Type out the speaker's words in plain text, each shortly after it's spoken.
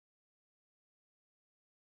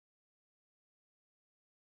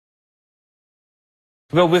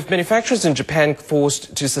Well, with manufacturers in Japan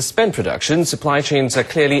forced to suspend production, supply chains are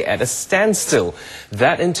clearly at a standstill.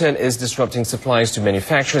 That in turn is disrupting supplies to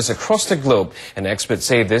manufacturers across the globe. And experts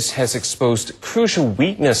say this has exposed crucial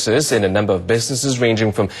weaknesses in a number of businesses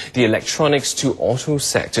ranging from the electronics to auto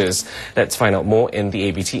sectors. Let's find out more in the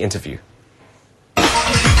ABT interview.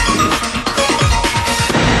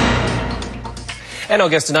 And our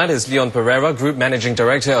guest tonight is Leon Pereira, Group Managing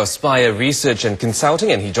Director of Spire Research and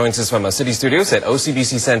Consulting, and he joins us from our city studios at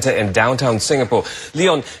OCBC Centre in downtown Singapore.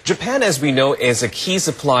 Leon, Japan, as we know, is a key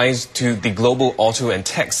supplier to the global auto and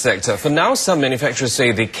tech sector. For now, some manufacturers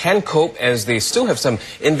say they can cope as they still have some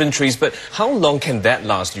inventories, but how long can that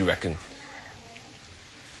last, you reckon?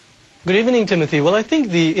 Good evening, Timothy. Well, I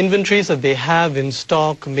think the inventories that they have in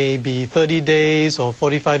stock may be 30 days or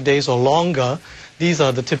 45 days or longer. These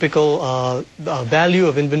are the typical value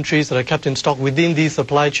of inventories that are kept in stock within these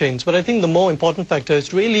supply chains. But I think the more important factor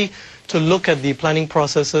is really to look at the planning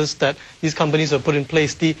processes that these companies have put in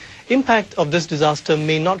place. The impact of this disaster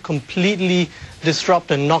may not completely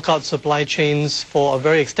disrupt and knock out supply chains for a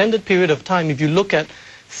very extended period of time. If you look at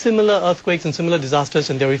similar earthquakes and similar disasters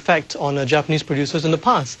and their effect on Japanese producers in the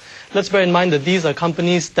past. Let's bear in mind that these are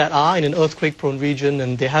companies that are in an earthquake-prone region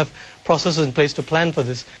and they have processes in place to plan for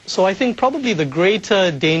this. So I think probably the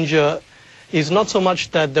greater danger is not so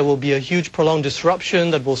much that there will be a huge prolonged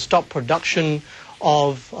disruption that will stop production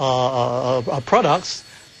of products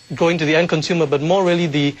going to the end consumer, but more really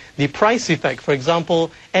the price effect. For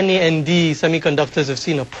example, NAND semiconductors have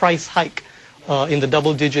seen a price hike in the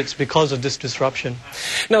double digits because of this disruption.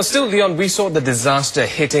 Now, still, Leon, we saw the disaster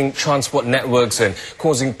hitting transport networks and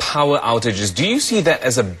causing power outages. Do you see that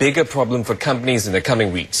as a bigger problem for companies in the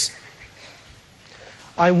coming weeks?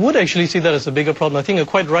 I would actually see that as a bigger problem. I think you're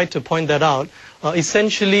quite right to point that out.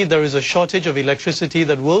 Essentially, there is a shortage of electricity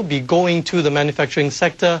that will be going to the manufacturing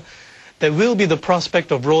sector. There will be the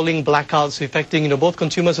prospect of rolling blackouts affecting both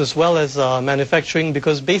consumers as well as manufacturing,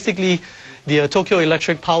 because basically the Tokyo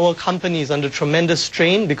Electric Power Company is under tremendous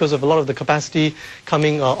strain because of a lot of the capacity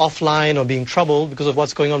coming offline or being troubled because of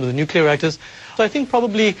what's going on with the nuclear reactors. So I think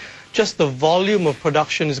probably just the volume of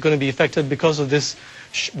production is going to be affected because of this,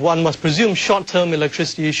 one must presume, short-term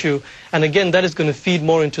electricity issue. And again, that is going to feed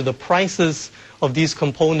more into the prices of these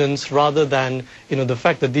components rather than the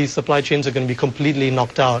fact that these supply chains are going to be completely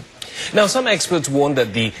knocked out. Now, some experts warn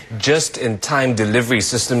that the just-in-time delivery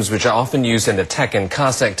systems, which are often used in the tech and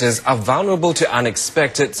car sectors, are vulnerable to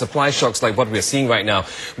unexpected supply shocks like what we're seeing right now.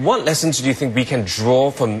 What lessons do you think we can draw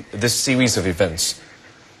from this series of events?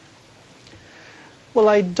 Well,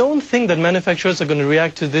 I don't think that manufacturers are going to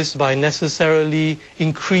react to this by necessarily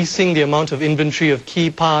increasing the amount of inventory of key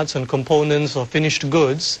parts and components or finished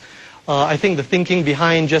goods. I think the thinking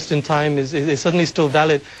behind just-in-time is certainly still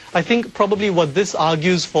valid. I think probably what this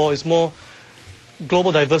argues for is more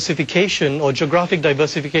global diversification or geographic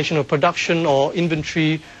diversification of production or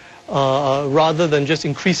inventory rather than just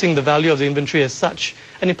increasing the value of the inventory as such.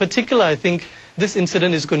 And in particular, I think this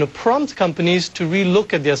incident is going to prompt companies to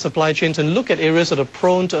relook at their supply chains and look at areas that are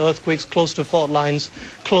prone to earthquakes, close to fault lines,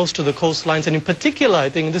 close to the coastlines, and in particular, I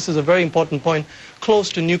think this is a very important point, close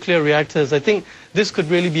to nuclear reactors. I think this could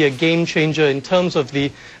really be a game changer in terms of the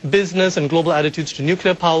business and global attitudes to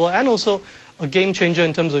nuclear power, and also a game changer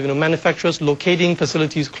in terms of manufacturers locating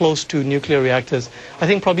facilities close to nuclear reactors. I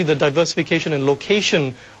think probably the diversification and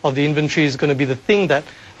location of the inventory is going to be the thing that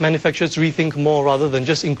manufacturers rethink more rather than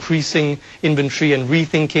just increasing inventory and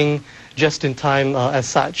rethinking just-in-time as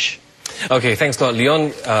such. Okay, thanks a lot,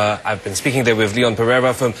 Leon. I've been speaking there with Leon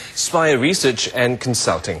Pereira from Spire Research and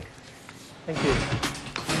Consulting. Thank you.